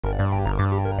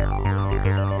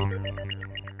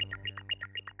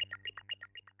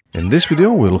In this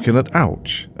video we're looking at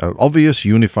Ouch, an obvious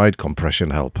unified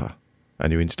compression helper,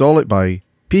 and you install it by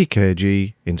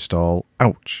pkg install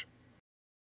ouch.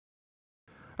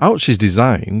 Ouch is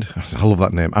designed, I love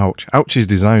that name, Ouch. Ouch is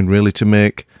designed really to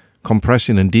make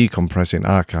compressing and decompressing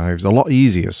archives a lot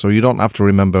easier, so you don't have to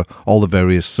remember all the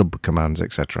various sub-commands,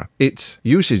 etc. Its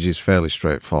usage is fairly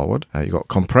straightforward. You've got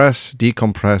compress,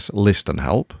 decompress, list and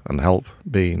help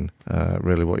being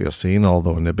really what you're seeing,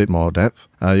 although in a bit more depth.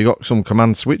 You've got some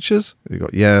command switches. You've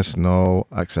got yes, no,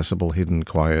 accessible, hidden,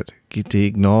 quiet, git,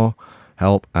 ignore,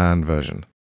 help and version.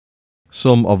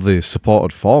 Some of the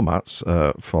supported formats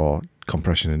for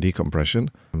compression and decompression.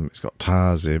 It's got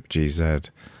tar, zip, gz,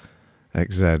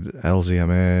 XZ,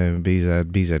 LZMA, BZ,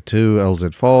 BZ2,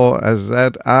 LZ4,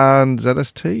 SZ, and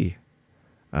ZST.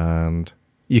 And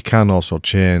you can also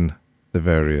chain the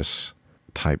various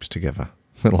types together,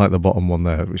 like the bottom one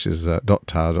there, which is .tar,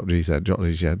 .gz,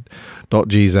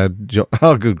 .gz,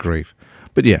 oh, good grief.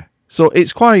 But yeah, so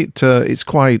it's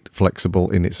quite flexible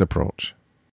in its approach.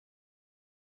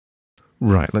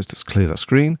 Right, let's just clear that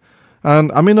screen.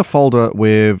 And I'm in a folder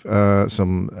with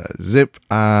some zip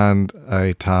and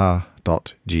a tar.gz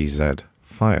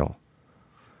file.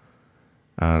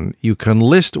 And you can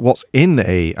list what's in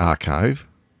a archive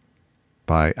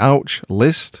by ouch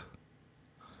list,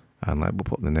 and we'll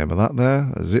put the name of that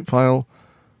there, a zip file,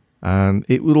 and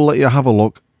it will let you have a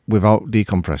look without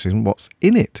decompressing what's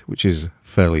in it, which is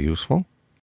fairly useful.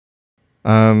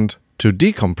 And to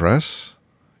decompress,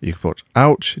 you put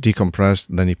ouch decompress,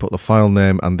 then you put the file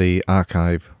name and the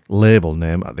archive label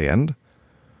name at the end.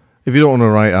 If you don't want to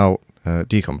write out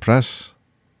decompress,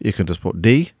 you can just put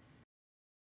D,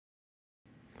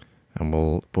 and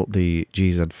we'll put the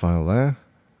GZ file there,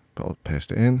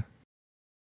 paste it in.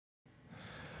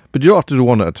 But you don't have to do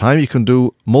one at a time, you can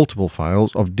do multiple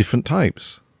files of different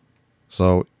types.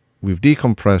 So we've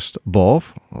decompressed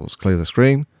both. I'll just clear the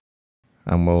screen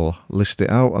and we'll list it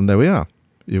out, and there we are.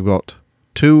 You've got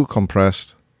two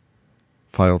compressed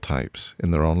file types in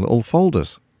their own little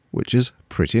folders, which is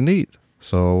pretty neat.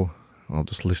 So I'll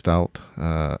just list out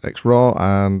xraw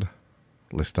and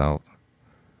list out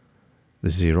the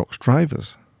Xerox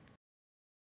drivers.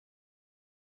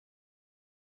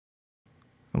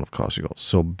 And of course you've got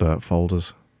sub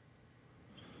folders.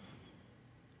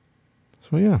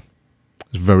 So yeah,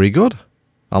 it's very good.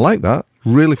 I like that.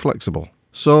 Really flexible.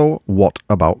 So what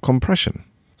about compression?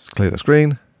 Let's clear the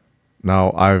screen.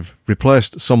 Now I've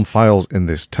replaced some files in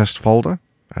this test folder,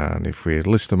 and if we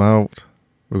list them out,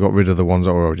 we've got rid of the ones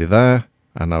that were already there,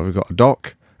 and now we've got a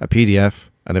doc, a PDF,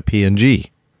 and a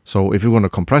PNG. So if you want to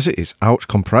compress it, it's ouch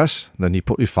compress, then you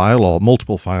put your file or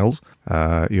multiple files,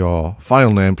 your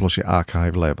file name plus your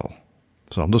archive label.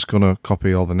 So I'm just going to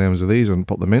copy all the names of these and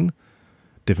put them in.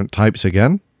 Different types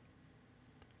again.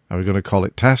 And we're going to call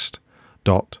it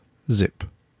test.zip.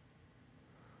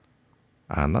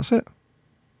 And that's it.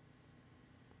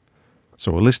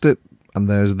 So we'll list it, and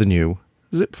there's the new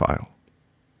zip file.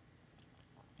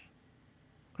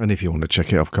 And if you want to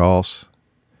check it, of course,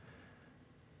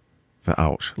 for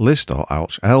ouch list or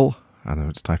ouch L, and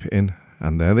then just type it in,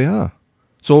 and there they are.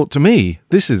 So to me,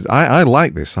 this is, I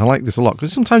like this. I like this a lot,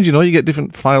 because sometimes, you know, you get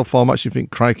different file formats, you think,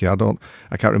 crikey, I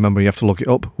can't remember, you have to look it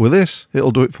up. With this,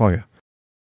 it'll do it for you.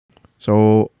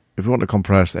 So if you want to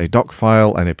compress a doc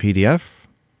file and a PDF,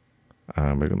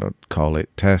 and we're going to call it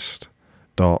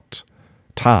test.tar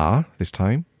this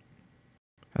time,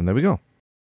 and there we go.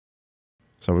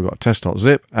 So we've got a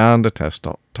test.zip and a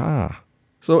test.tar.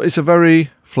 So it's a very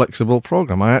flexible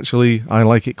program. I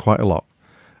like it quite a lot.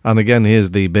 And again,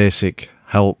 here's the basic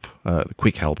help, the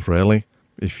quick help really,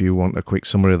 if you want a quick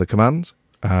summary of the commands.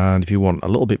 And if you want a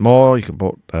little bit more, you can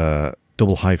put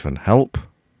 ~help.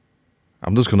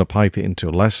 I'm just going to pipe it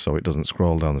into less so it doesn't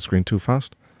scroll down the screen too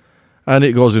fast. And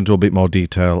it goes into a bit more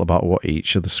detail about what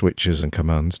each of the switches and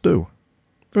commands do.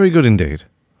 Very good indeed.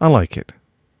 I like it.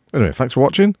 Anyway, thanks for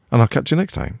watching, and I'll catch you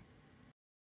next time.